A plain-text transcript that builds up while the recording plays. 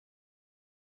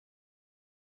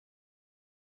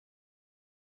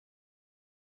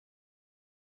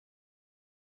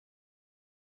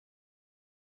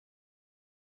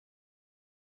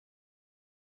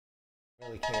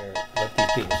Really care what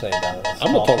these people say about us.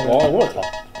 I'm gonna talk all I want to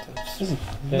talk.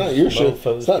 It's not your show.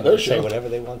 It's not their show. Say whatever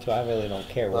they want to. I really don't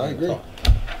care what I agree. talk.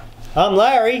 I'm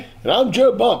Larry. And I'm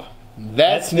Joe Bump.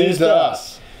 That's news to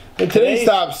us. In today's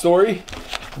top story,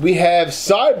 we have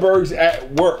cyborgs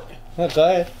at work. Not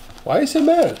bad. Why are you so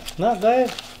mad? Not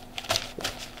bad.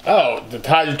 Oh, the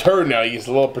tide's turned now. He's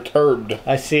a little perturbed.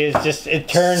 I see. It's just it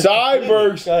turns.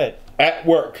 Cyborgs at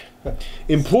work.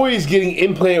 Employees getting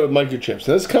implanted with microchips.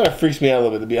 Now, this kind of freaks me out a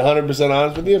little bit, to be 100%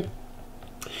 honest with you.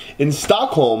 In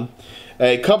Stockholm,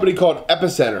 a company called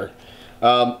Epicenter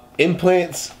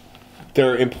implants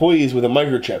their employees with a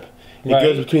microchip. It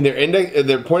goes between their index,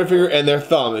 their pointer finger, and their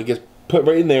thumb. It gets put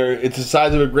right in there. It's the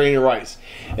size of a grain of rice,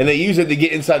 and they use it to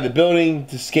get inside the building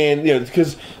to scan. You know,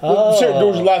 because certain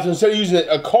doors are locked. So instead of using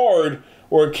a card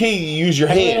or a key, you use your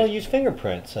hand. They don't use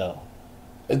fingerprints, so.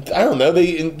 I don't know.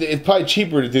 It's probably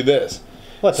cheaper to do this.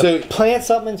 What? So plant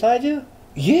something inside you?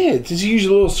 Yeah, just use a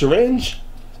little syringe.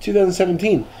 It's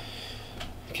 2017.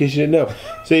 In case you didn't know.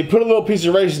 So you put a little piece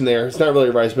of rice in there. It's not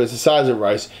really rice, but it's the size of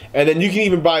rice. And then you can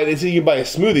even buy. They say you can buy a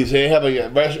smoothie. So you have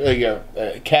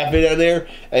a cafe down there,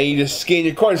 and you just scan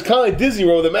your card. It's kind of like Disney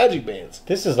World with the magic bands.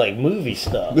 This is like movie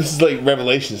stuff. This is like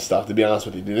Revelation stuff. To be honest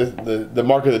with you, dude. The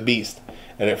mark of the beast,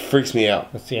 and it freaks me out.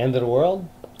 It's the end of the world.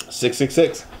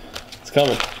 666.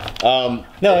 Coming.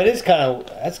 No, it is kind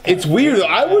of. It's weird though.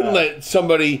 I wouldn't let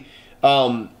somebody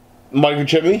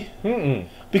microchip me,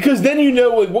 because then you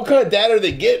know what kind of data are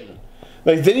they getting.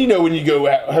 Like then you know when you go,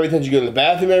 how many times you go to the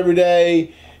bathroom every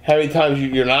day, how many times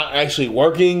you're not actually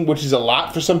working, which is a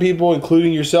lot for some people,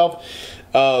 including yourself.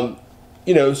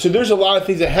 You know, so there's a lot of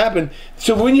things that happen.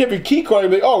 So when you have your key card,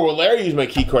 you're like, oh well, Larry used my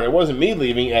key card. It wasn't me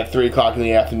leaving at 3 o'clock in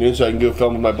the afternoon so I can go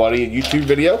film with my buddy a YouTube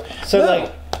video. So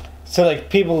no. So like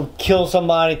people kill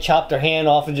somebody, chop their hand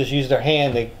off, and just use their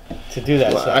hand to do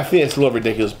that stuff. I think it's a little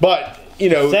ridiculous, but you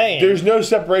know, there's no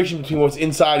separation between what's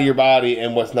inside of your body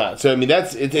and what's not. So I mean,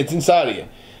 it's inside of you.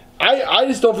 I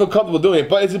just don't feel comfortable doing it,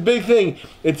 but it's a big thing.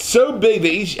 It's so big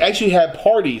that you actually have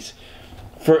parties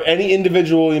for any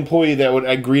individual employee that would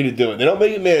agree to do it. They don't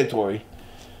make it mandatory.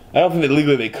 I don't think that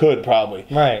legally they could probably.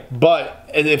 Right.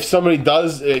 But if somebody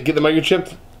does get the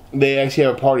microchip, they actually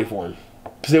have a party for him.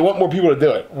 Because they want more people to do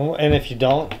it. And if you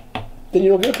don't, then you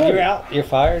don't get a party. You're out. You're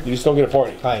fired. You just don't get a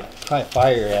party. Probably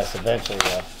fire your ass eventually,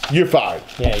 though. You're fired.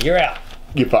 Yeah, you're out.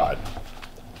 You're fired.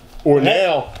 Or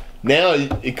now,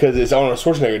 because it's Arnold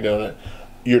Schwarzenegger doing it,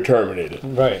 you're terminated.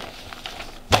 Right.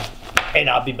 And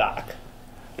I'll be back.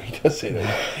 He does say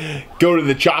that. Go to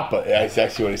the chopper. Yeah, that's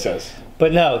actually what he says.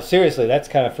 But no, seriously, that's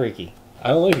kind of freaky. I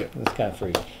don't like it. It's kind of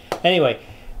freaky. Anyway.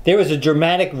 There was a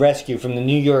dramatic rescue from the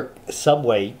New York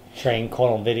subway train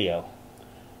caught on video.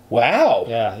 Wow.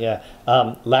 Yeah.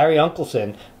 Larry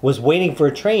Unkelson was waiting for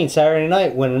a train Saturday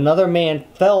night when another man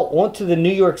fell onto the New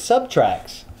York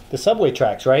the subway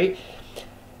tracks, right?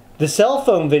 The cell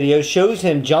phone video shows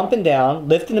him jumping down,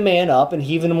 lifting the man up, and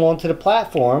heaving him onto the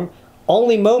platform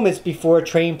only moments before a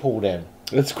train pulled in.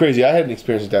 That's crazy. I hadn't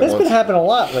experienced that once. That's been happening a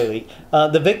lot lately.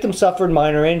 The victim suffered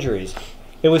minor injuries.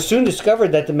 It was soon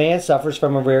discovered that the man suffers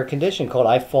from a rare condition called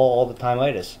I fall all the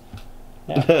time-itis.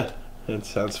 Yeah. That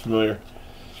sounds familiar.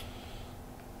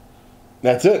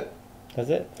 That's it.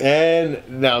 That's it. And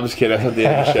no, I'm just kidding. That's not the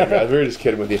end of the show, guys. We were just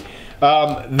kidding with you.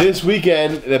 This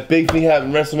weekend, the big thing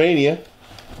happened, WrestleMania. Do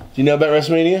you know about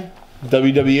WrestleMania?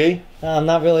 WWE? No, I'm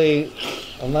not really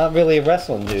a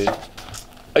wrestling dude.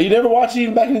 You never watched it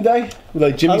even back in the day? With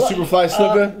like Jimmy Superfly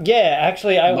Snuka? Yeah,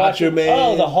 actually I watched Macho Man.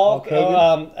 Oh, the Hulk.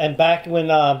 And back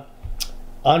when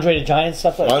Andre the Giant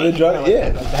stuff like Andre the Giant, yeah.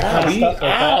 That kind of stuff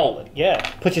like that. Yeah.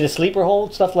 Put you to sleep or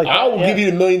hold, stuff like that. I will give you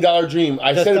the $1 million dream.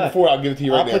 I said it before, I'll give it to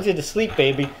you right now. I'll put you to sleep,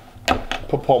 baby.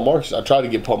 Put Paul Marks. I tried to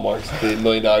get Paul Marks the $1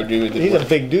 million dream. He's a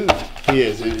big dude. He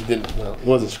is. It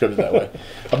wasn't scripted that way.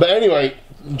 But anyway,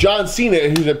 John Cena,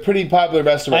 who's a pretty popular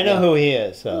wrestler. I know who he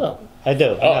is, so. Oh. I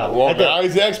do. Oh, well, now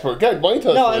he's the expert. Good. Why don't you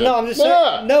tell us? No, I'm just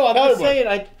saying. No, I'm just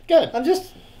saying. I'm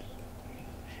just.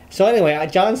 So anyway,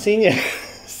 John Cena.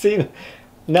 Cena.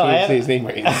 No, I can't say his name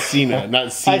right. It's Cena,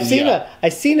 not Cena.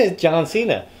 I've seen John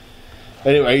Cena.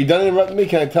 Anyway, are you done interrupting me?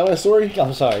 Can I tell my story?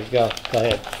 I'm sorry. Go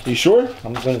ahead. You sure?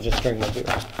 I'm going to just drink my beer.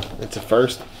 It's a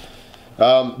first.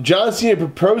 John Cena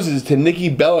proposes to Nikki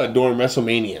Bella during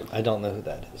WrestleMania. I don't know who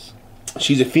that is.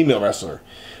 She's a female wrestler.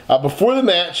 Before the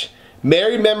match,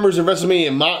 married members of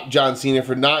WrestleMania mocked John Cena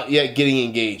for not yet getting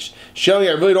engaged. Shelley,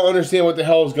 I really don't understand what the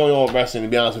hell is going on with wrestling, to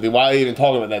be honest with you. Why are you even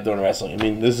talking about that during wrestling? I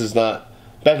mean, this is not...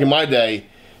 Back in my day,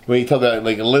 when you talk about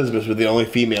like Elizabeth was the only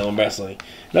female in wrestling.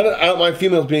 Not that I don't mind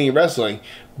females being in wrestling,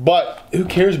 but who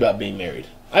cares about being married?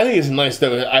 I think it's nice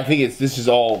though. I think this is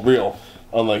all real,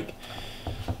 unlike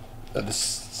the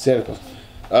Santa Claus.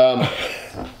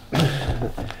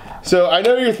 So I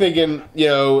know you're thinking,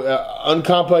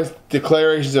 uncomplex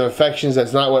declarations of affections.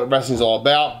 That's not what wrestling's all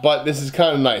about. But this is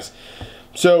kind of nice.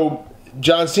 So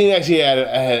John Cena actually had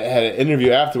an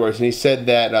interview afterwards, and he said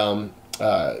that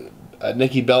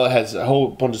Nikki Bella has a whole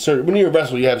bunch of surgery. When you're a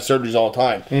wrestler, you have surgeries all the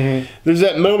time. Mm-hmm. There's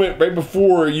that moment right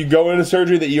before you go into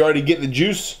surgery that you already get the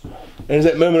juice. And there's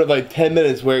that moment of like 10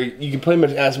 minutes where you can pretty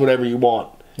much ask whatever you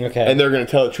want. Okay. And they're going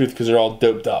to tell the truth because they're all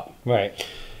doped up. Right.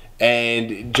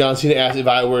 And John Cena asked if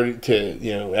I were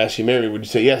to, ask you to marry me, would you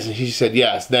say yes? And she said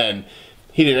yes. Then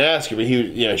he didn't ask her, but she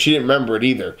didn't remember it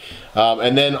either.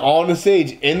 And then on the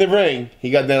stage, in the ring, he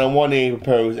got down on one knee and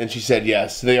proposed, and she said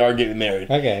yes. So they are getting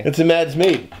married. Okay. It's a match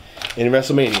made in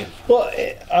WrestleMania. Well,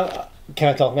 can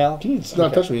I talk now? It's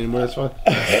not touching me anymore. That's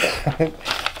fine.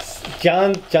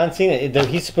 John Cena,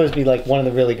 he's supposed to be like one of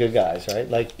the really good guys, right?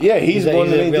 Like, yeah, he's one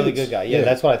of the really good guy. Yeah,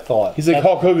 that's what I thought. He's like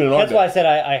Hulk Hogan. That's why I said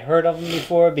I heard of him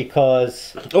before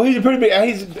because. Oh, he's a pretty big.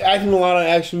 He's acting in a lot of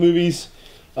action movies.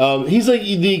 He's like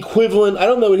the equivalent. I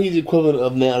don't know what he's the equivalent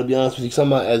of now, to be honest with you, because I'm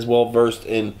not as well versed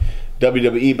in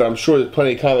WWE, but I'm sure there's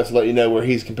plenty of comments to let you know where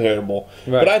he's comparable.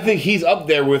 Right. But I think he's up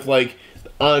there with like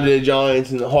Andre the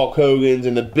Giants and the Hulk Hogan's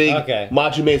and the big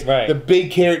Macho Man's, the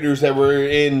big characters that were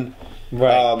in.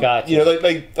 Right, gotcha.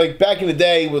 Like back in the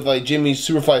day with like Jimmy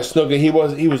Superfly Snuka, he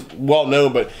was well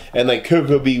known, and like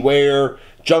Coco Beware,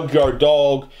 Junkyard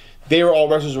Dog, they were all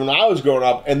wrestlers when I was growing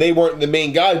up, and they weren't the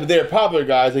main guys, but they were popular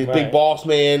guys, like Big Boss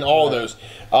Man, all those.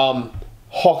 Hulk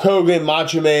Hogan,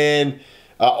 Macho Man,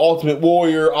 Ultimate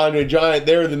Warrior, Andre the Giant,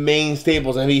 they're the main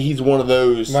staples. I mean, he's one of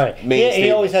those main staples.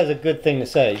 He always has a good thing to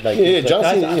say. Like, John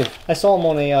Cena. I saw him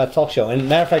on a talk show, and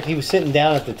matter of fact, he was sitting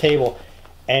down at the table.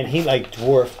 And he like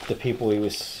dwarfed the people he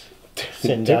was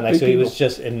sitting down next to. He was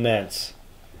just immense.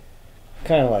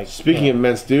 Kind of like. Speaking of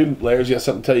immense, dude, Larry's got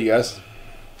something to tell you guys.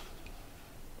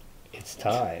 It's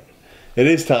time. It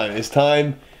is time. It's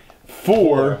time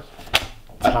for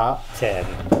Top 10.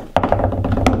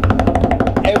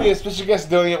 And we have a special guest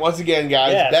doing it once again,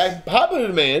 guys. Yes. Back popular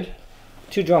demand.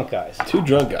 Two drunk guys. Two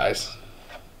drunk guys.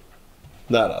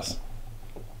 Not us.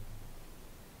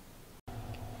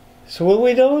 So what are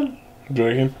we doing?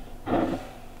 Drinking.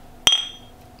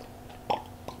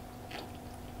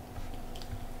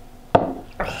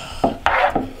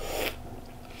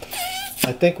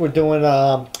 I think we're doing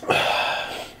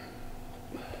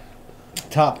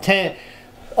top 10.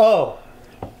 Oh,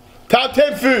 top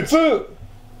 10 foods.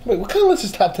 Wait, what kind of list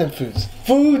is top 10 foods?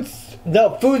 Foods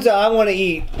that I want to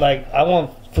eat. Like I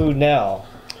want food now.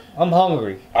 I'm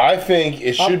hungry. I think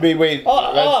it should be. Wait,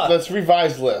 let's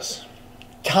revise the list.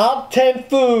 Top 10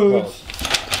 foods.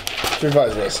 Let's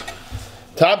revise this.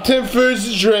 Top 10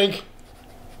 foods to drink.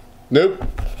 Nope.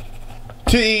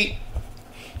 To eat.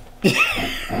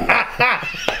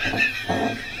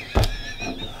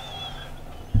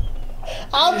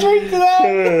 I'll drink to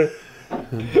that.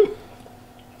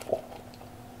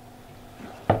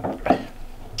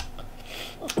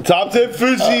 Top 10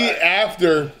 foods to eat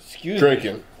after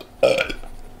drinking.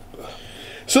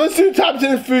 So let's do top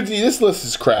 10 foods to eat. This list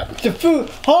is crap. The food.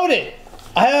 Hold it.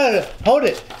 Hold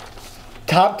it.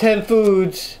 Top 10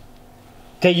 foods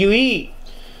that you eat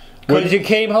because you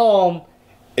came home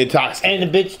intoxicated,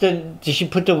 and the bitch she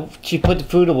put the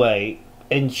food away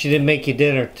and she didn't make you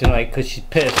dinner tonight because she's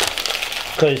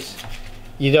pissed because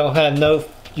you don't have no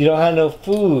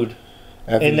food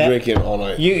after drinking all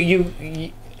night.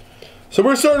 You So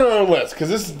we're starting our own list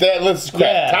because that list is crap.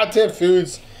 Yeah. Top 10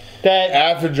 foods that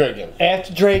after drinking.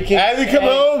 After drinking. After you come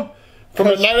home from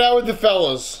a night out with the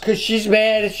fellas. Because she's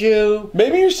mad at you.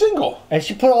 Maybe you're single. And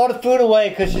she put all the food away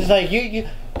because she's like, you.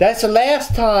 That's the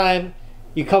last time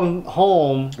you come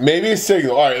home. Maybe it's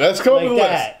single. All right, let's come up with a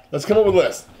list. Let's come up with a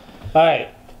list. All right.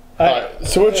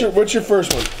 So what's your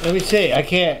first one? Let me see. I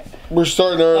can't. We're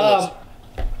starting our own list.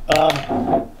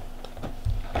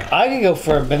 I can go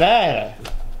for a banana.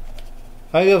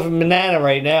 I can go for a banana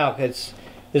right now because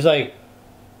it's like.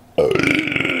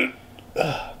 You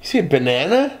say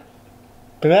banana?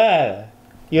 Banana.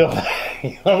 You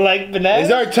don't like bananas?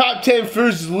 Is our top 10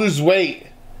 foods to lose weight?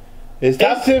 Is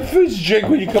top 10 foods to drink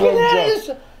when you come home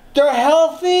drunk? They're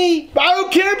healthy. I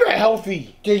don't care about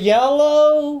healthy. They're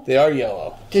yellow. They are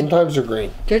yellow. Sometimes they're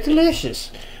green. They're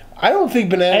delicious. I don't think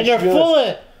bananas. And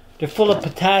they're full of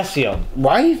potassium.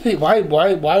 Why do you think? Why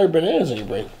are bananas in your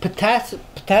brain? Potassium.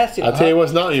 I'll tell you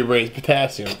what's not in your brain. It's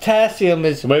potassium. Potassium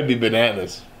is. It might be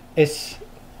bananas. It's.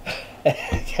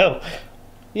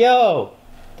 Yo,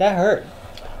 that hurt.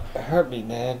 It hurt me,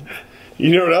 man.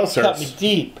 You know what else hurts? Cut me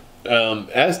deep.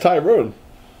 Ask Tyrone.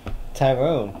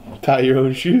 Tyrone. Tie your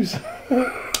own shoes.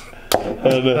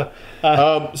 And,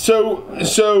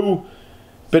 so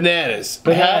Bananas.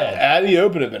 Bananas. How do you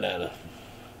open a banana?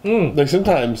 Like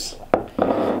sometimes.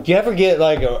 Do you ever get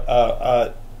like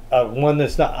a one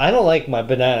that's not? I don't like my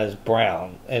bananas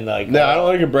brown and like. No, I don't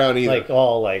like a brown either. Like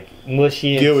all like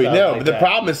mushy and gooey. stuff No, like but the that.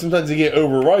 problem is sometimes they get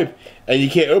overripe and you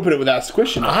can't open it without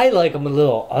squishing it. I like them a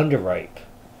little underripe,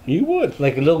 You would.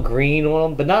 like a little green on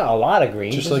them, but not a lot of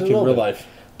green. Just a like in little real bit. life.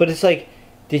 But it's like,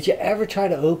 did you ever try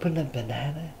to open a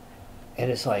banana? And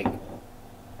it's like,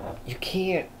 you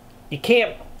can't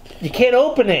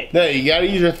open it. No, you gotta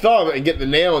use your thumb and get the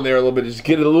nail in there a little bit. Just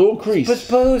get it a little crease. But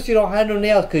suppose you don't have no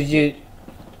nails because you.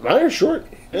 Mine are short.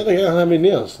 I don't think I don't have any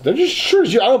nails. They're just short.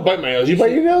 I don't bite my nails. You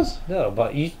bite your nails? No,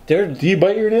 but they're Do you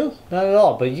bite your nails? not at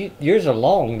all. But yours are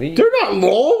long. They're not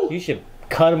long. You should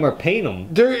cut them or paint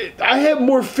them. I have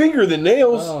more finger than I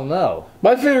nails. don't know.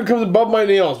 My finger comes above my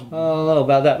nails. I don't know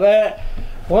about that. But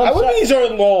What do you mean these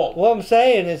aren't long? what I'm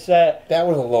saying is that That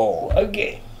was long.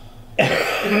 okay.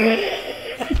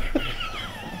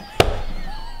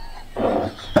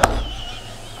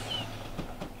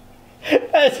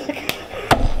 That's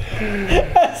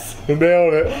I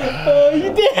nailed it. oh,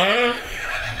 you did.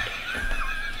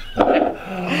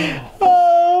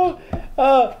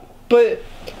 But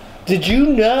did you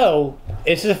know?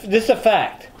 This is a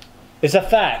fact. It's a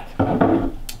fact.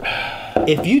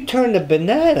 If you turn the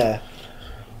banana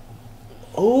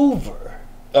over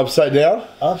Upside down?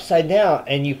 upside down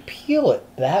and you peel it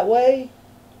that way,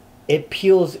 it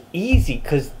peels easy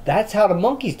because that's how the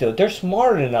monkeys do it. They're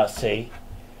smarter than us, see?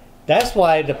 That's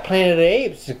why the Planet of the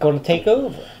Apes is going to take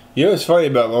over. You know what's funny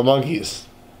about my monkeys?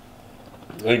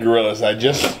 And gorillas. I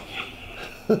just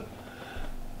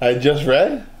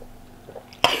read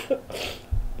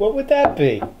What would that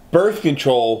be? birth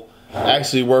control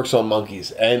actually works on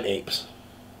monkeys and apes.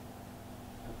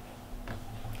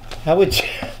 How would you...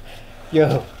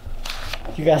 Yo,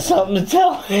 you got something to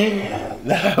tell me?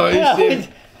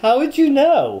 How would you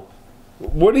know?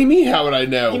 What do you mean, how would I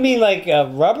know? You mean like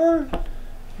rubber?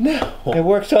 No. It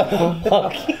works on a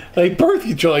monkey? Like birth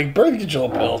control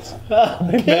pills. Pills?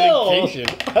 Medication.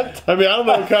 I mean, I don't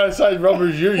know what kind of size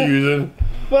rubbers you're using.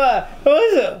 What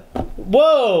is it?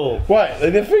 Whoa! What?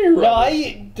 Like the finger No,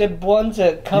 rubbers? the ones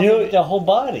that cover You know- the whole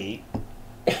body.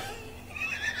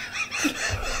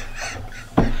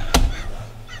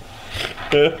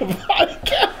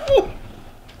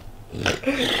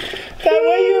 That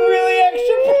way you're really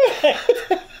extra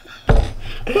protected.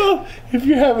 Well, if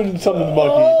you're having something with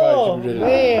monkeys, you probably should be doing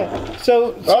it. Man.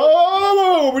 So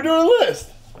Oh, we're doing a list.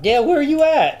 yeah, where are you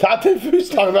at? Top 10 foods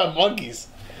talking about monkeys.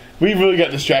 We really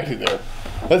got distracted there.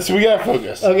 We gotta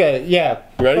focus. Okay, yeah.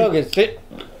 Ready? Focus.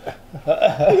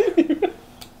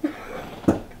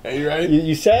 Are you ready?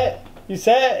 You set? You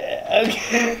set?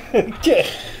 Okay.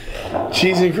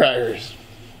 Cheese and crackers.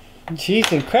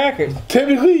 Cheese and crackers.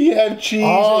 Typically, you have cheese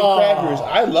Oh. and crackers.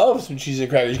 I love some cheese and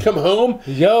crackers. You come home,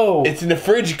 Yo. it's in the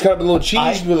fridge. You cut up a little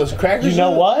cheese with those crackers. You know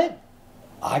in it. what?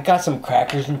 I got some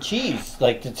crackers and cheese.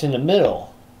 Like, it's in the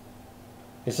middle.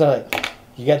 It's like,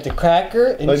 you got the cracker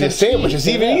and Like some a sandwich. cheese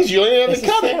It's even in easier. You don't even have It's to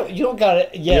a cut it. sandwich. You don't got it.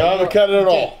 Yeah, You don't have to cut it at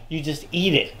all. You just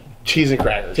eat it. Cheese and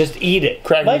crackers. Just eat it.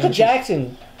 Crackers Michael and cheese.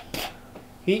 Jackson,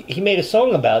 he made a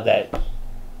song about that.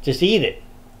 Just eat it.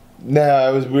 No,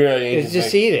 it was Weird Al Yankovic. It's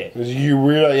just eat it. It was you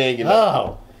Weird Al Yankovic.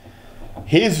 Oh.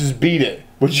 His was Beat It,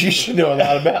 which you should know a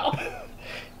lot about.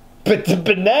 But the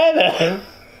banana.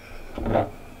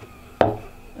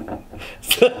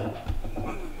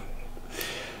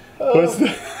 What's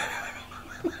the...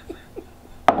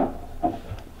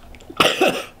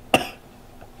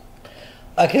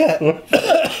 I got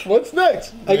What's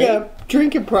next? a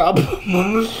drinking problem.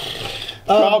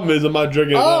 Problem is I'm not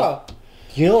drinking enough.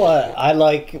 You know what I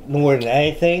like more than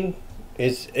anything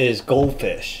is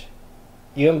goldfish.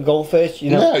 You know goldfish?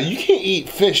 You know No, you can't eat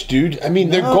fish, dude. I mean,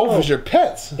 their No. goldfish are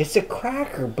pets. it's a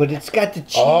cracker, but it's got the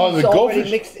cheese Oh, the already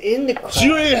goldfish. mixed in the cracker. So you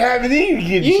don't even have it in. You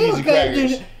get You cheese don't and gotta do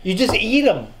crackers. that. You just eat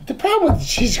them. The problem with the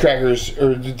cheese crackers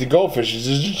or the goldfish is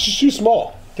it's just too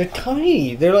small. They're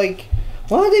tiny. They're like,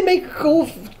 why don't they make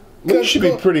You should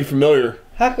be pretty familiar.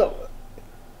 How come?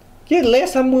 Yeah, the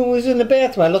last time we was in the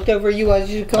bathroom, I looked over at you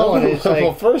as you calling it. It's Well,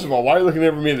 like, first of all, why are you looking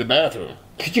over me in the bathroom?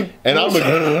 could you? And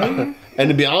and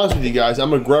to be honest with you guys,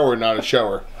 I'm a grower, not a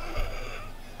shower.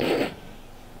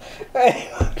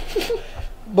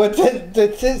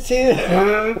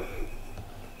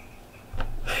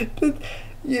 But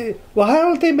yeah, well, how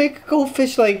don't they make a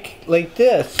goldfish like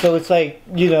this? So it's like,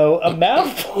 you know, a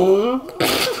mouthful.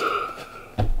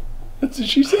 That's what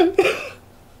she said.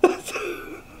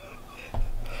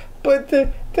 But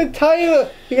the tiny,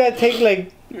 you gotta take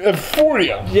like, You have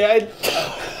 40 of them. yeah.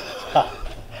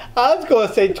 I was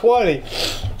gonna say 20.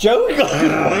 Joey,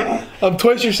 I'm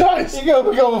twice your size.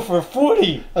 we're going for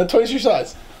 40. I'm twice your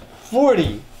size.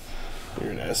 40.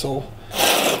 You're an asshole.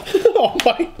 Oh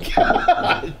my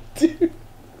god, dude.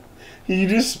 You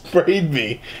just sprayed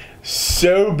me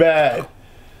so bad.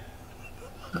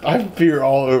 I have beer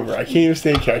all over. I can't even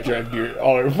stay character. I have beer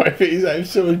all over my face. I have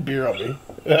so much beer on me.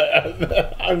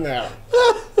 I'm out.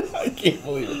 I can't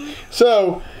believe it.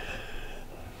 So,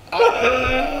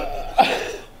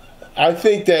 I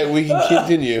think that we can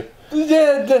continue.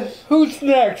 Who's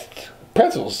next?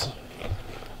 Pretzels.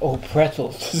 Oh,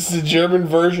 pretzels. This is a German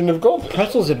version of goldfish.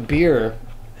 Pretzels and beer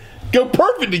go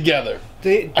perfect together.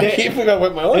 I can't believe I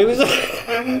wet my arm. It was.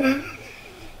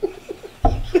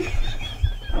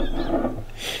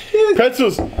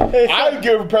 Pretzels. I would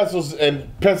go for pretzels and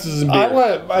beer.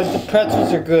 The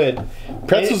pretzels are good.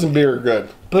 Pretzels and beer are good.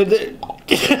 But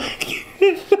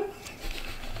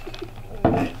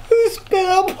who spit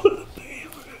up?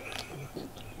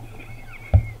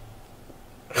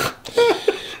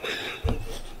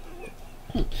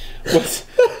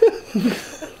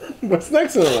 What's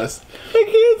next on the list? I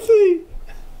can't see.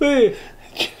 Wait.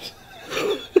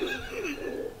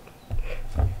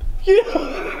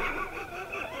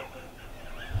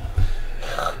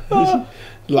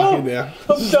 Lock it down.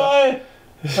 I'm dying.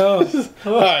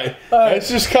 Alright, let's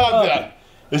just calm down.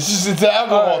 It's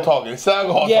alcohol talking. It's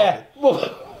alcohol talking.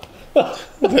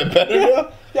 Is that better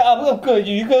now? Yeah, I'm good.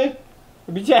 You good?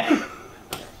 Let me check.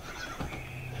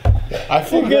 I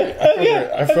feel good.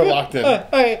 I feel locked in.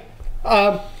 Alright.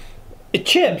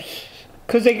 Chips.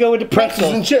 Because they go with the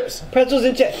Pretzels and chips. Pretzels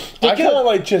and chips. I kind of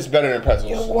like chips better than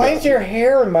pretzels. Why is there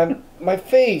hair in my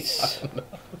face?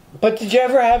 But did you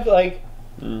ever have, like,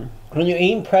 when you're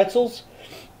eating pretzels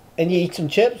and you eat some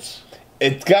chips?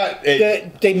 It's got...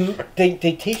 They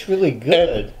taste really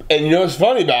good. And you know what's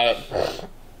funny about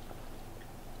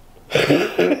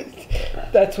it?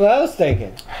 That's what I was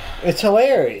thinking. It's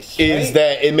hilarious. Is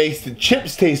that it makes the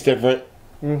chips taste different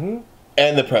and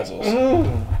the pretzels.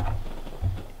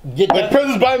 Like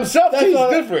pretzels by themselves taste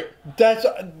different.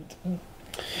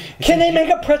 Can they make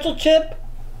a pretzel chip?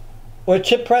 Or a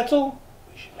chip pretzel?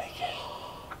 We should make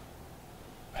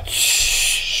it.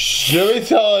 Shh. Let me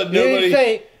tell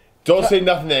nobody. Don't say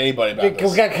nothing to anybody about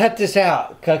this. We gotta cut this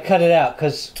out. Gotta cut it out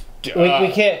because we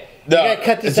can't. No, we gotta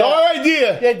cut this it's out. our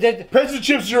idea. Pretzel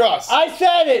chips are us. I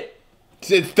said it.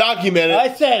 It's documented.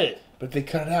 I said it. But if they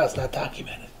cut it out, it's not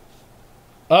documented.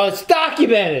 Oh, it's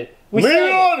documented. Leave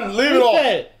it on. Leave it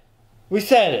on. We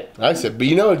said it. I said, but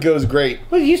you know it goes great.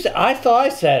 What did you say? I thought I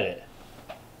said it.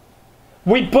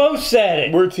 We both said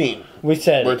it. We're a team. We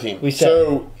said it. We're a team. We said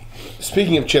it.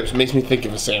 Speaking of chips, makes me think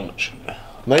of a sandwich. A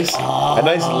nice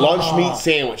lunch meat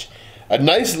sandwich. A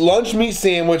nice lunch meat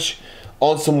sandwich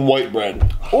on some white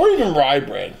bread. Or even rye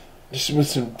bread. Just with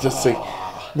some,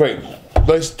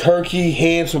 nice turkey,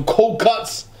 ham, some cold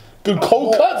cuts. Good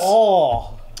cold cuts.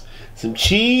 Some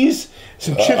cheese,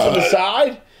 some chips on the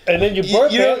side. And then you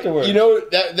burp afterwards. You know,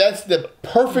 that's the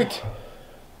perfect...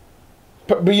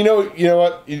 But you know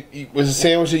what? It was a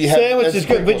sandwich that you had. Sandwich is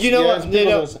good, but you know what?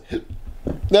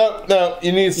 No,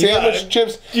 you need sandwich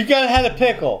chips. You gotta have a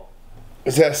pickle.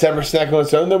 Is that a separate snack on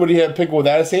its own? Nobody have a pickle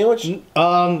without a sandwich?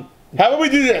 How about we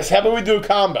do this? How about we do a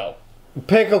combo?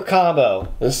 Pickle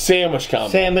combo. A sandwich combo.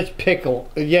 Sandwich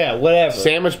pickle. Yeah, whatever.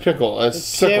 Sandwich pickle. A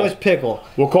sickle. Sandwich pickle.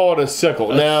 We'll call it a sickle.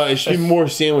 Now, it should be more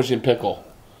sandwich than pickle.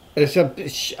 It's a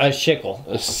shickle.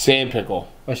 A sand pickle.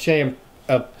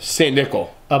 Sandickle.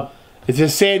 It's a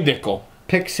sandickle.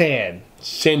 Pick sand.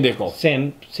 Sandickle.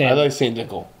 Sand. I like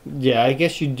sandickle. Yeah, I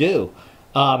guess you do.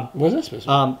 What's that supposed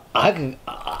to mean? I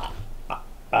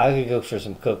could go for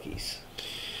some cookies.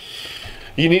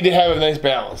 You need to have a nice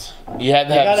balance. You have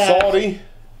to have salty,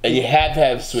 and you have to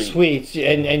have sweet. Sweets,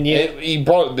 and you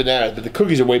brought bananas, but the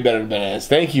cookies are way better than bananas.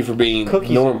 Thank you for being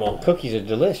normal. Cookies are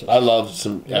delicious. I love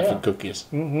some effing cookies.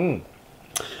 I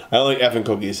don't like effing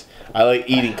cookies. I like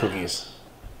eating cookies.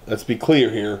 Let's be clear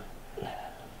here.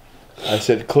 I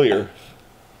said clear.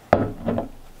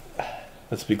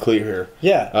 Let's be clear here.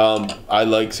 Yeah. I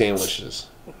like sandwiches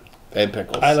and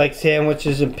pickles. I like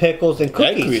sandwiches and pickles and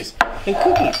cookies. And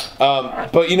cookies.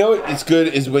 But you know what? It's good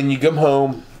is when you come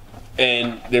home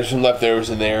and there's some leftovers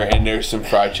in there and there's some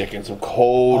fried chicken, some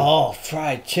cold. Oh,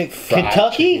 fried chicken.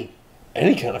 Kentucky? Chicken.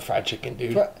 Any kind of fried chicken,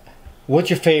 dude. What's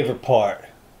your favorite part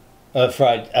of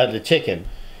the chicken?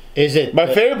 Is it my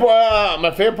favorite part?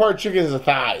 My favorite part of chicken is the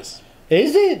thighs.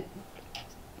 Is it?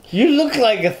 You look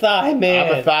like a thigh man.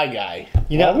 I'm a thigh guy.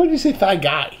 Why would you say thigh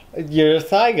guy? You're a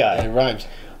thigh guy. It rhymes.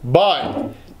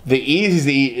 But the easiest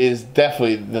to eat is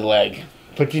definitely the leg.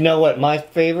 But you know what? My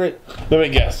favorite. Let me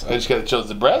guess. I just gotta choose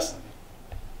the breast.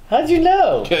 How'd you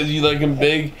know? Because you like them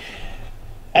big.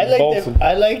 I like Balsam. the,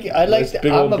 I like Nice the,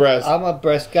 big old breast. I'm a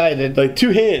breast guy. Like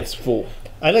 2 hands full.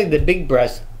 I like the big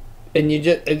breast, and you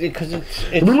just because it's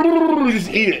Just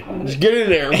eat it. Just get in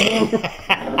there.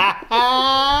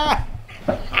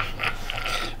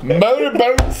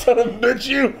 Motorboat, son of a bitch,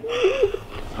 you.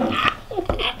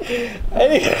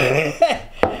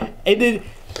 and then,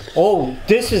 oh,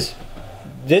 this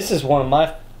is one of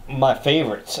my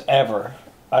favorites ever.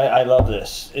 I love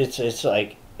this. It's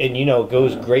like, and you know, it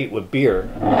goes great with beer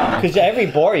because every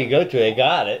bar you go to, they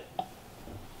got it.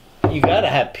 You gotta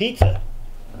have pizza.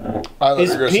 I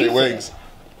was gonna say wings.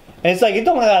 And it's like you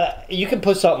don't gotta. You can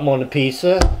put something on the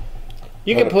pizza.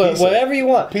 You can put whatever you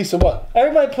want. Pizza what?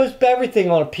 Everybody puts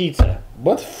everything on a pizza.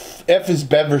 What the F is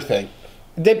everything?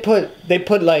 They put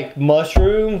like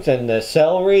mushrooms and the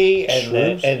celery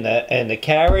and the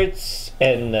carrots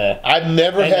and the. I've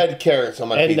never had carrots on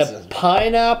my pizza. And the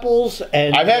pineapples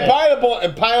and. I've had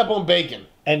pineapple and bacon.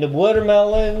 And the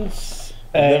watermelons.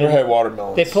 I've never had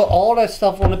watermelons. They put all that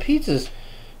stuff on the pizzas.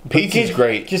 Pizza's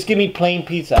great. Just give me plain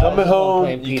pizza.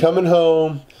 You're coming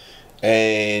home,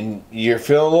 and you're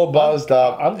feeling a little buzzed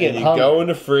up. I'm getting and hungry. You go in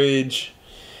the fridge,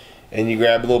 and you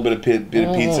grab a little bit of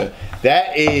pizza.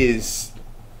 That is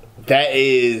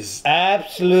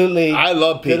absolutely. I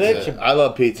love pizza. Delicious. I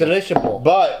love pizza. Delicious.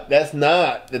 But that's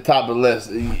not the top of the list.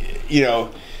 You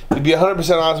know, to be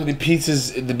 100% honest with you,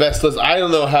 pizza's the best list. I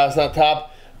don't know how it's not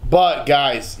top, but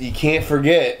guys, you can't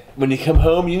forget when you come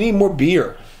home, you need more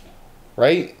beer.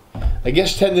 Right? I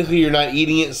guess technically you're not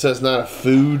eating it, so it's not a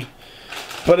food.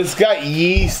 But it's got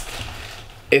yeast.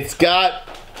 It's got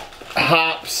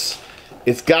hops.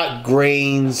 It's got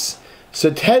grains.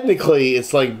 So technically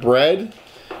it's like bread.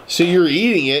 So you're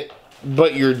eating it,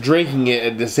 but you're drinking it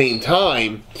at the same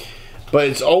time. But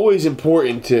it's always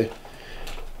important to...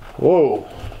 Whoa.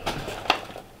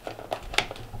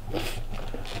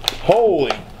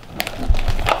 Holy...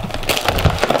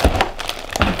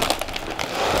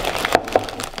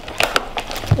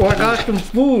 Oh, I got some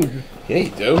food. Yeah, you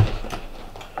do.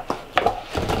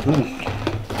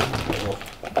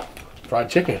 Fried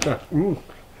chicken.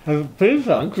 There's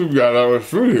pizza. You got all this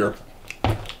food here.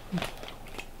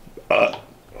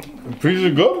 Pizza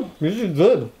good? This is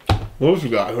good. What else you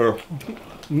got here?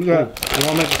 You want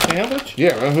to make a sandwich?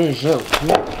 Yeah, I think so.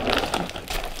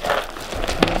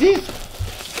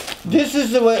 This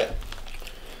is the way.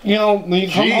 You know, when you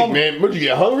come Jeez, home, man, would you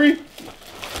get hungry?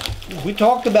 we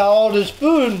talked about all this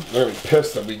food, I'm gonna be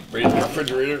pissed. I'll be right in the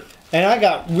refrigerator. and I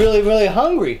got really, really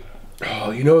hungry.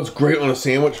 Oh, you know what's great on a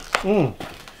sandwich?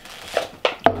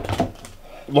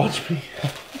 Watch me.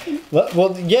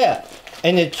 Well, yeah,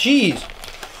 and the cheese.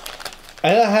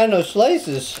 I don't have no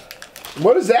slices.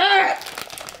 What is that?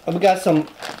 We got some.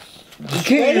 You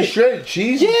can't use shredded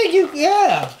cheese?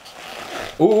 Yeah.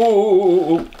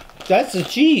 Ooh. That's the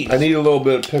cheese. I need a little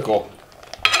bit of pickle.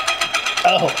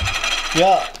 Oh,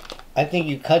 yeah. I think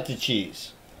you cut the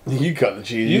cheese. You cut the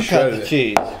cheese. You cut the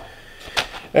cheese.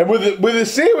 And with a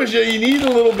sandwich, you need a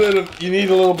little bit of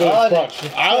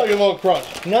crunch. I like a little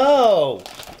crunch. No,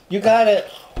 you gotta.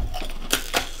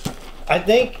 I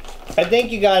think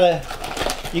you gotta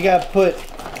put.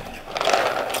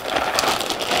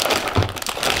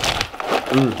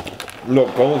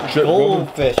 Look,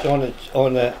 Goldfish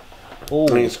on the. Oh,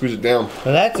 I need to squeeze it down.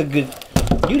 well, that's a good.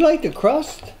 You like the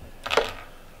crust?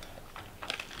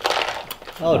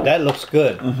 Oh, that looks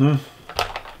good.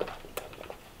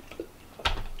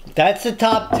 That's the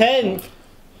top 10.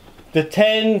 The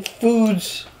 10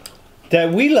 foods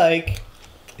that we like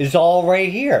is all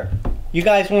right here. You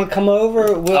guys want to come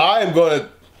over? I am going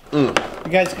to...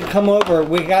 You guys can come over.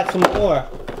 We got some more.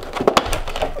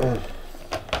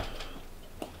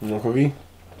 No cookie?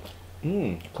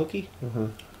 Cookie?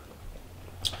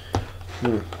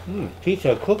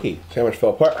 Pizza cookie. Sandwich fell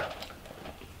apart.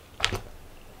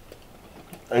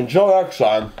 Until next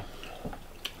time,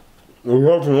 we'll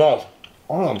hear from us.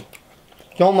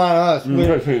 Don't mind us. We're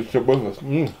going to take it with us.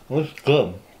 That's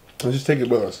good. Let's just take it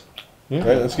with us.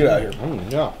 Okay, let's get out of here.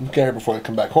 Yeah. Let's get here before they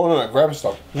come back. Hold on, grab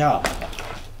stuff. Yeah.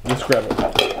 Let's grab it.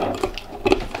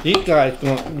 These guys,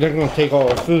 they're going to take all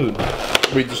our food.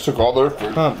 We just took all their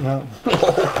food. No.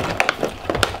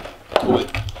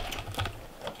 Wait.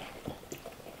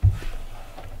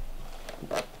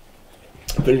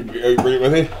 Are you ready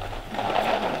with me?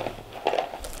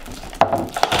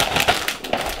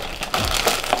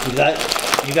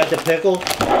 You got the pickle?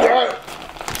 Yeah.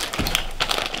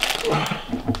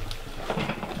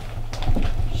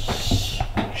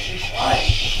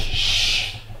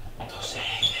 Shh. Don't say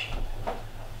anything.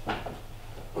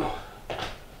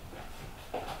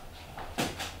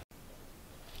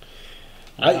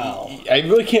 Wow. I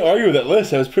really can't argue with that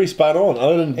list. That was pretty spot on.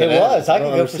 Other than It was. I could go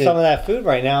for understand. some of that food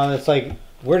right now, and it's like,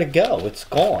 where'd it go? It's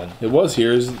gone. It was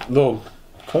here. There's a little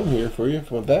crumb here for you.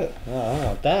 If you want that. Oh, I don't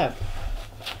want that.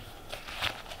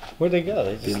 Where'd they go?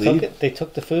 They just They took leave? it. They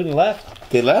took the food and left.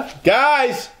 They left?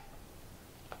 Guys!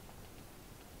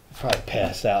 Probably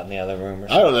passed out in the other room or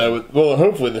something. I don't know. Well,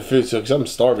 hopefully the food's because I'm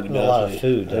starving to be A honest lot with of you.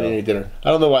 food, I didn't though. eat dinner.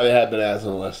 I don't know why they had bananas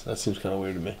on the list. That seems kind of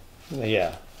weird to me.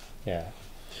 Yeah. Yeah.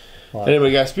 Well,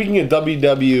 Anyway, guys, speaking of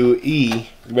WWE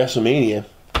WrestleMania,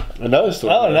 another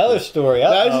story. oh, another story.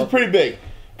 Now, this Uh-oh. is pretty big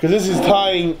because this is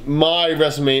tying my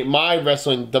wrestling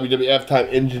WWF time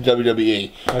into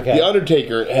WWE. Okay. The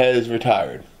Undertaker has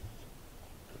retired.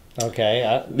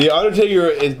 Okay. The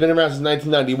Undertaker has been around since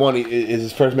 1991. Is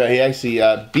his first match. He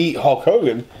actually beat Hulk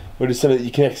Hogan, which is something that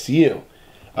you connects to you,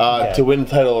 Okay. to win the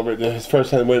title over. His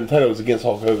first time winning the title was against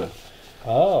Hulk Hogan.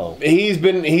 Oh. He's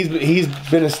been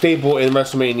a staple in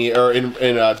WrestleMania or in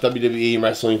WWE and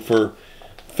wrestling for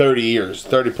 30 years,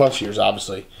 30 plus years,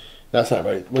 obviously. That's not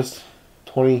right. What's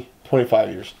 25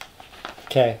 years?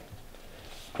 Okay.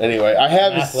 Anyway, I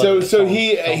have Math so lesson.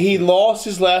 he lost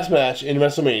his last match in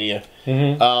WrestleMania,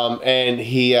 and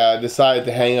he decided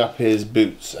to hang up his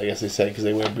boots. I guess they say because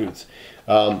they wear boots.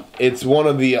 It's one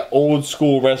of the old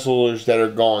school wrestlers that are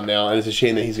gone now, and it's a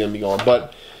shame that he's going to be gone.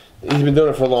 But he's been doing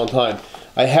it for a long time.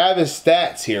 I have his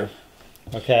stats here.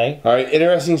 Okay. All right,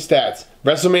 interesting stats.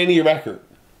 WrestleMania record,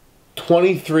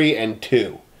 23-2.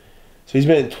 So he's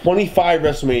been in 25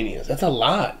 WrestleManias. That's a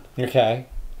lot. Okay.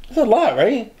 That's a lot,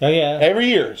 right? Oh yeah. Every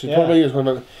year. So Yeah. 25 years.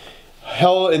 25.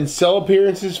 Hell in Cell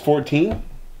appearances, 14.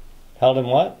 Held in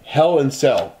what? Hell in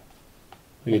Cell.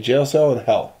 We get jail cell and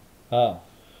hell. Oh.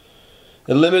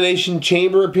 Elimination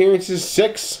Chamber appearances,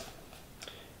 6.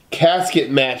 Casket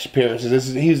match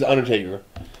appearances. He's the Undertaker.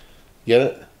 Get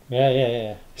it?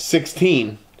 Yeah.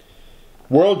 16.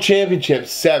 World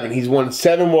Championships, 7. He's won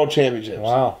 7 World Championships.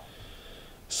 Wow.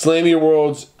 Slammy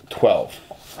Worlds, 12.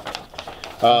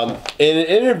 In an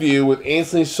interview with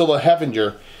Anthony Sola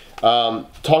Heffinger,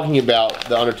 talking about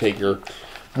The Undertaker,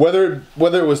 whether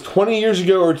it was 20 years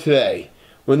ago or today,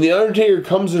 when The Undertaker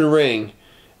comes to the ring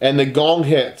and the gong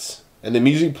hits and the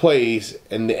music plays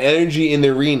and the energy in the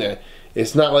arena,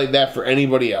 it's not like that for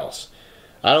anybody else.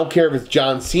 I don't care if it's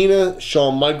John Cena,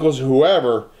 Shawn Michaels, or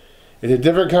whoever. It's a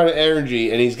different kind of energy,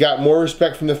 and he's got more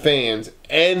respect from the fans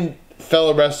and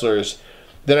fellow wrestlers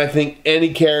than I think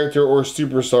any character or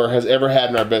superstar has ever had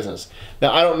in our business.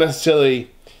 Now, I don't know.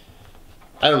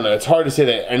 It's hard to say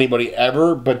that anybody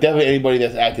ever, but definitely anybody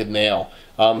that's active now.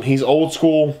 He's old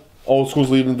school. Old school's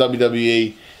leaving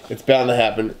WWE. It's bound to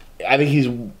happen. I think he's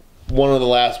one of the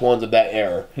last ones of that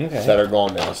era that are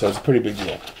gone now. So it's a pretty big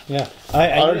deal. Yeah.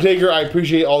 Undertaker, I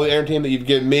appreciate all the entertainment that you've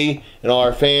given me and all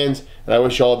our fans, and I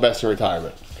wish you all the best in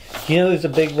retirement. You know who's a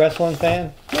big wrestling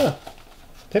fan? Yeah.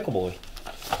 Pickle Boy.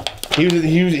 He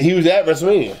was at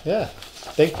WrestleMania. Yeah.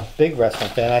 Big wrestling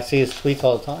fan. I see his tweets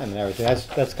all the time and everything.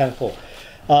 That's kind of cool.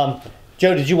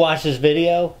 Joe, did you watch this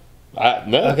video?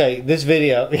 No. Okay, this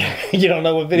video. You don't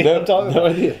know what video I'm talking no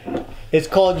about? idea. It's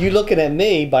called "You Looking at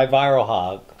Me" by Viral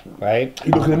Hog. Right?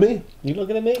 You looking at me? You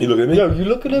looking at me? You looking at me? Yo, you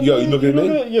looking at Yo, me? you looking at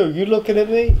me? Yo, you looking at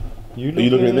me? You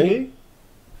looking at me?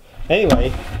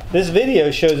 Anyway, this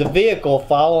video shows a vehicle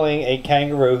following a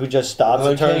kangaroo who just stops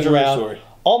and turns kangaroo around, story.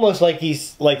 almost like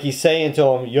he's saying to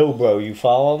him, "Yo, bro, you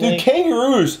follow me?" Dude,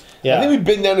 kangaroos. Yeah. I think we've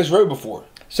been down this road before.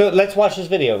 So let's watch this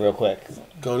video real quick.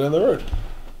 Going down the road.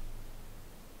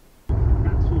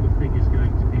 That sort of thing is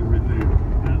going to be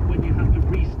removed when you have to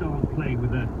restart play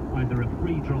with either a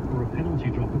free drop or a penalty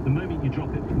drop. At the moment you drop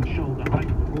it from shoulder height,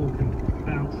 the ball can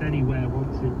bounce anywhere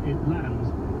once it lands.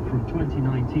 From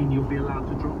 2019 you'll be allowed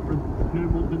to drop from no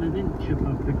more than an inch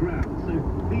above the ground. So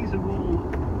these are all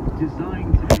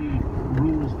designed to be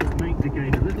rules that make the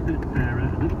game a little bit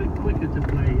fairer, a little bit quicker to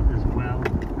play as well,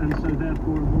 and so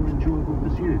therefore a more enjoyable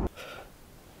pursuit.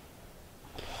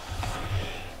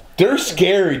 They're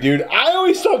scary, dude. I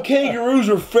always thought kangaroos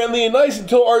were friendly and nice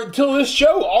until this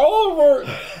show. All of our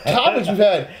topics we've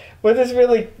had, What's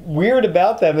really weird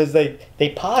about them is they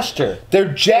posture.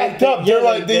 they're jacked up. Yeah, They're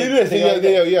like, they do this. They're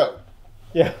like, yo.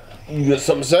 Yeah. You got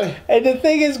something to say? And the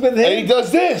thing is with him, And he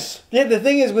does this. yeah, the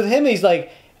thing is with him, he's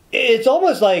like, it's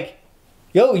almost like,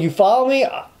 yo, you follow me?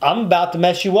 I'm about to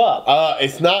mess you up.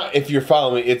 It's not if you're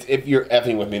following me. It's if you're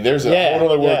effing with me. There's a whole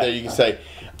other word that you can say.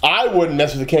 I wouldn't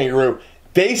mess with a kangaroo.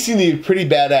 They seem to be pretty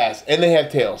badass, and they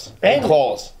have tails and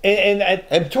claws And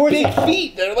towards big the,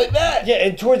 feet. They're like that. yeah,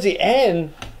 and towards the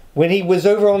end, when he was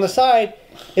over on the side,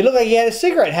 it looked like he had a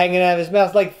cigarette hanging out of his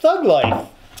mouth, like Thug Life.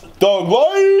 Dog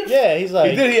life. Yeah, he's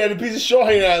like, He did. He had a piece of straw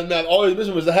hanging out of his mouth. All he was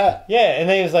missing was the hat. yeah, and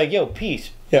then he was like, yo, peace,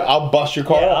 Yeah, I'll bust your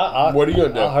car up. What are you going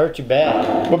to do? I'll hurt you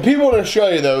bad. But people in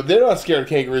Australia, though, they're not scared of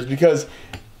kangaroos because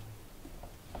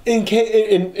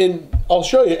in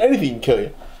Australia, anything can kill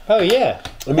you. Oh, yeah.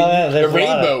 I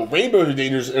mean, rainbows are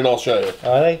dangerous in Australia.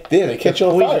 Are they? Yeah, they catch you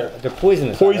on fire. They're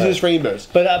poisonous. Poisonous rainbows.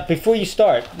 But before you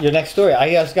start your next story,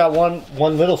 I just got one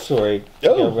little story.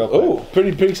 Oh,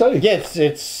 pretty exciting. Yeah,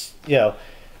 it's you know,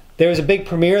 there was a big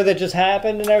premiere that just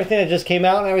happened and everything. It just came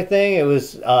out and everything. It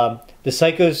was the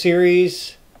Psycho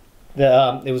series.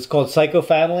 It was called Psycho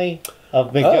Family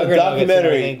of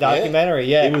McJuggernuggets. Documentary.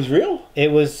 Yeah. It was real.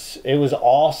 It was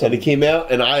awesome. And it came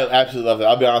out, and I absolutely loved it.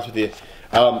 I'll be honest with you.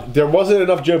 There wasn't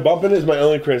enough Joe Bump in it. Is my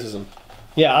only criticism.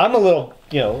 Yeah, I'm a little.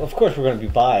 Of course we're going to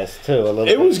be biased too. A little.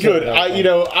 It was good.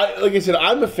 Like I said,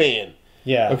 I'm a fan.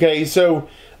 Yeah. Okay, so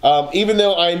even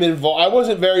though I'm involved, I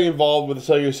wasn't very involved with the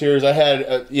Psycho series. I had,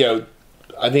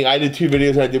 I think I did 2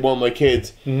 videos. And I did one with my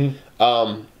kids.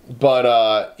 Mm-hmm. But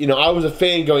I was a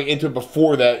fan going into it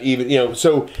before that. Even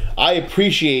so I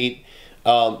appreciate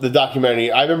the documentary.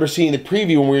 I remember seeing the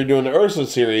preview when we were doing the Ursula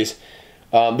series.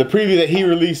 The preview that he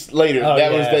released later.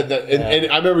 And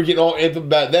I remember getting all amped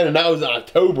about it then, and that was in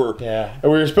October. Yeah.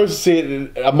 And we were supposed to see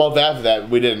it a month after that.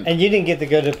 We didn't. And you didn't get to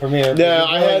go to the premiere. No,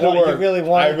 I had to work. You really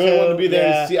wanted to be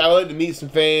there to see. I wanted to meet some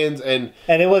fans, and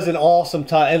it was an awesome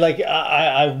time. And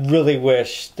I really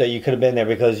wish that you could have been there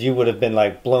because you would have been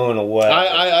like blown away.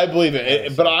 I believe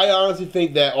it. But I honestly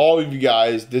think that all of you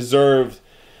guys deserved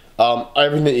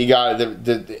everything that you got.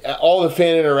 All the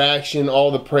fan interaction,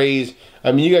 all the praise.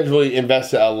 I mean, you guys really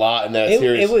invested a lot in that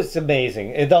series. It was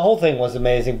amazing. The whole thing was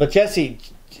amazing. But Jesse,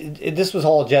 this was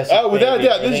all Jesse. Oh, without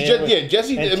doubt.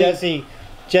 Jesse.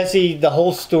 Jesse, the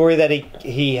whole story that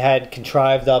he had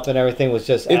contrived up and everything was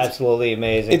just absolutely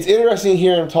amazing. It's interesting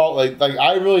hearing him talk. Like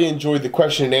I really enjoyed the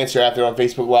question and answer after on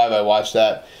Facebook Live. I watched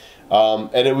that.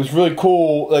 And it was really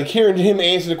cool, like hearing him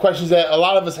answer the questions that a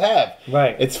lot of us have.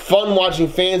 Right. It's fun watching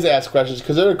fans ask questions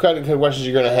because they're the kind of questions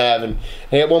you're going to have. And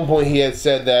at one point he had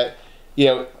said that,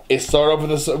 it started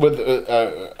off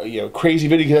with crazy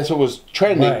video because that's what was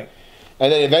trending. Right.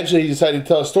 And then eventually he decided to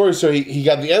tell a story, so he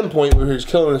got the end point where he was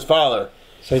killing his father.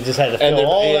 So he just had to fill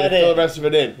the rest of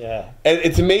it in. Yeah. And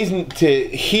it's amazing to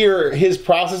hear his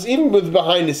process, even with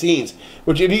behind the scenes.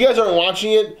 Which, if you guys aren't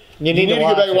watching it, you need to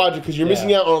go back and watch it because you're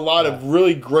missing out on a lot of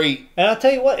really great. And I'll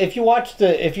tell you what, if you watch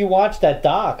that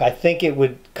doc, I think it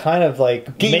would kind of like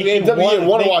make you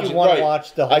want to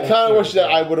watch the whole. I kind of wish that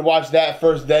I would have watched that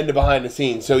first, then the behind the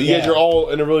scenes. So you guys are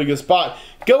all in a really good spot.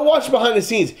 Go watch behind the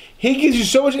scenes. He gives you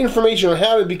so much information on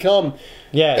how to become,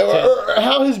 or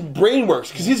how his brain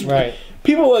works. Because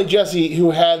people like Jesse who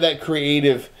have that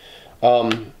creative,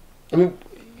 I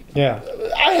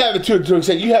have it to an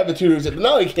extent. You have it to an extent, but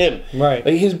not like him. Right.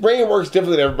 Like his brain works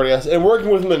differently than everybody else. And working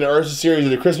with him in the Ursula series or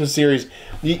the Christmas series,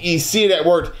 you see it at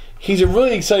work. He's a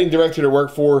really exciting director to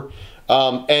work for.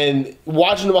 And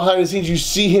watching the behind the scenes, you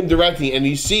see him directing, and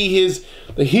you see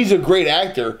he's a great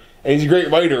actor and he's a great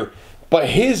writer. But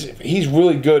he's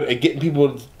really good at getting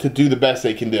people to do the best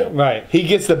they can do. Right. He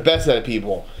gets the best out of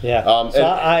people. Yeah.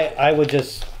 I would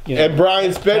just and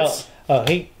Brian Spitz.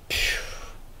 He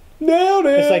nailed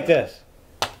it. It's like this.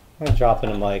 I'm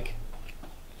dropping the mic.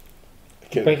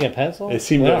 Breaking a pencil? It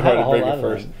seemed hard to break it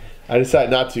first. I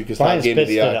decided not to because Tom gave me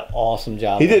the Brian Spitz did an awesome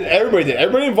job. He did. Everybody did.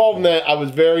 Everybody involved in that. I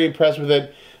was very impressed with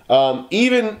it.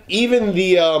 Even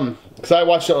the because I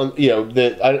watched it on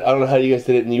I don't know how you guys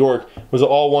did it in New York. Was it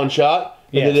all one shot?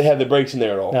 Or did they have the breaks in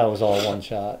there at all? No, it was all one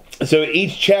shot. So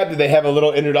each chapter they have a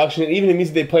little introduction. And even the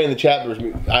music they play in the chapters,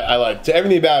 I liked. So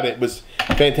everything about it was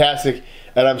fantastic.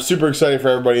 And I'm super excited for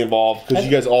everybody involved because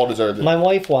you guys all deserved it. My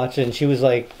wife watched it and she was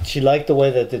like, she liked the way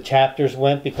that the chapters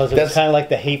went because it was kind of like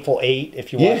the Hateful Eight.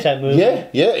 If you watch that movie,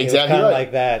 exactly kind of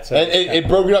like that. So and it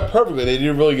broke it up perfectly. They did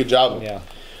a really good job of it.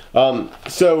 Yeah.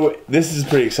 So this is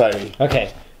pretty exciting.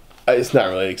 Okay. It's not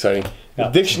really exciting. No.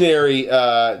 The dictionary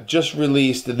just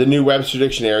released the new Webster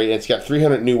dictionary. And it's got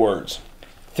 300 new words.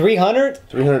 300?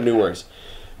 300 new words.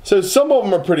 So some of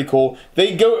them are pretty cool.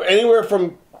 They go anywhere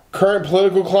from current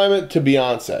political climate to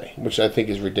Beyonce, which I think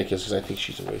is ridiculous because I think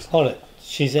she's a waste. Hold it.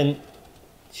 She's a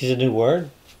new word?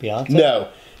 Beyonce? No.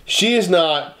 She is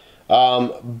not,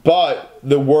 but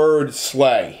the word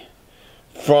slay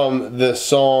from the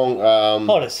song...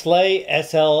 Hold it. Slay,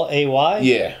 S-L-A-Y?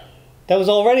 Yeah. That was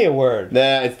already a word.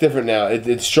 Nah, it's different now.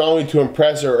 It's strongly to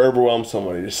impress or overwhelm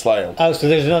somebody, to slay them. Oh, so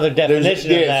there's another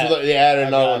definition of that. So they added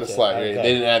another one to slay. Okay.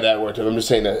 They didn't add that word to it. I'm just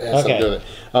saying that has something to do with it.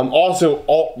 Also,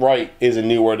 alt-right is a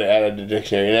new word that added to the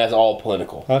dictionary, and that's all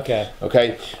political. Okay.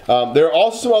 Okay. There are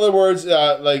also some other words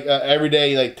like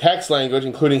everyday like text language,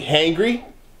 including hangry.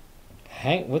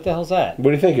 What the hell's that?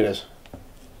 What do you think it is?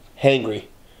 Hangry.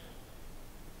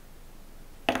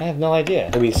 I have no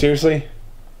idea. I mean, seriously?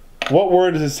 What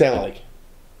word does it sound like?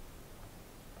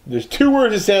 There's 2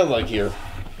 words it sounds like here.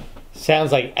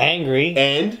 Sounds like angry.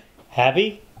 And?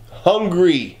 Happy?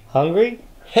 Hungry. Hungry?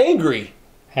 Hangry.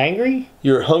 Hangry?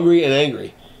 You're hungry and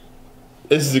angry.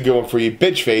 This is a good one for you.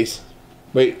 Bitch face.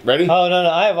 Wait, ready? Oh, no,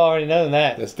 I have already known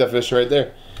that. That's the definition right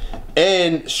there.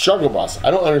 And struggle bus.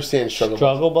 I don't understand struggle bus.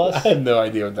 Struggle bus? I have no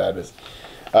idea what that is.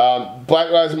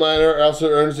 Black Lives Matter also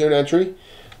earns an entry.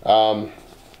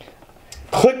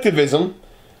 Clicktivism,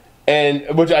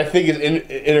 and which I think is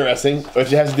interesting, which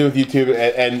has to do with YouTube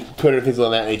and Twitter and things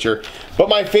of that nature. But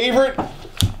my favorite,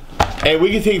 and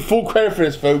we can take full credit for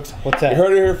this, folks. What's that? You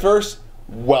heard it here first.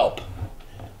 Whelp.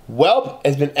 Whelp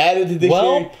has been added to the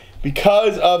dictionary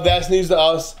because of That's News to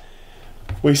Us.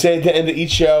 We say it at the end of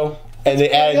each show, and they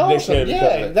added the dictionary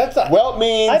because of it. Whelp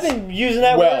means... I've been using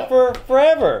that word for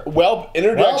forever. Whelp,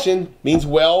 introduction, means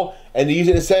well, and to use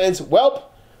it in a sentence,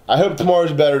 Whelp, I hope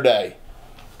tomorrow's a better day.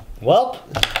 Whelp.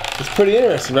 It's pretty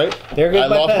interesting, right? There goes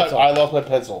my pencil. I lost my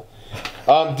pencil.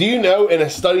 Do you know, in a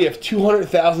study of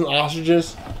 200,000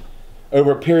 ostriches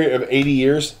over a period of 80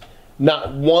 years,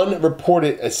 not one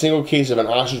reported a single case of an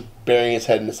ostrich burying its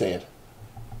head in the sand?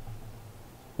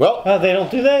 Well, Oh, they don't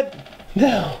do that?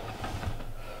 no.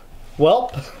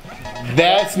 Whelp.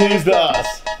 That's news to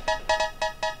us.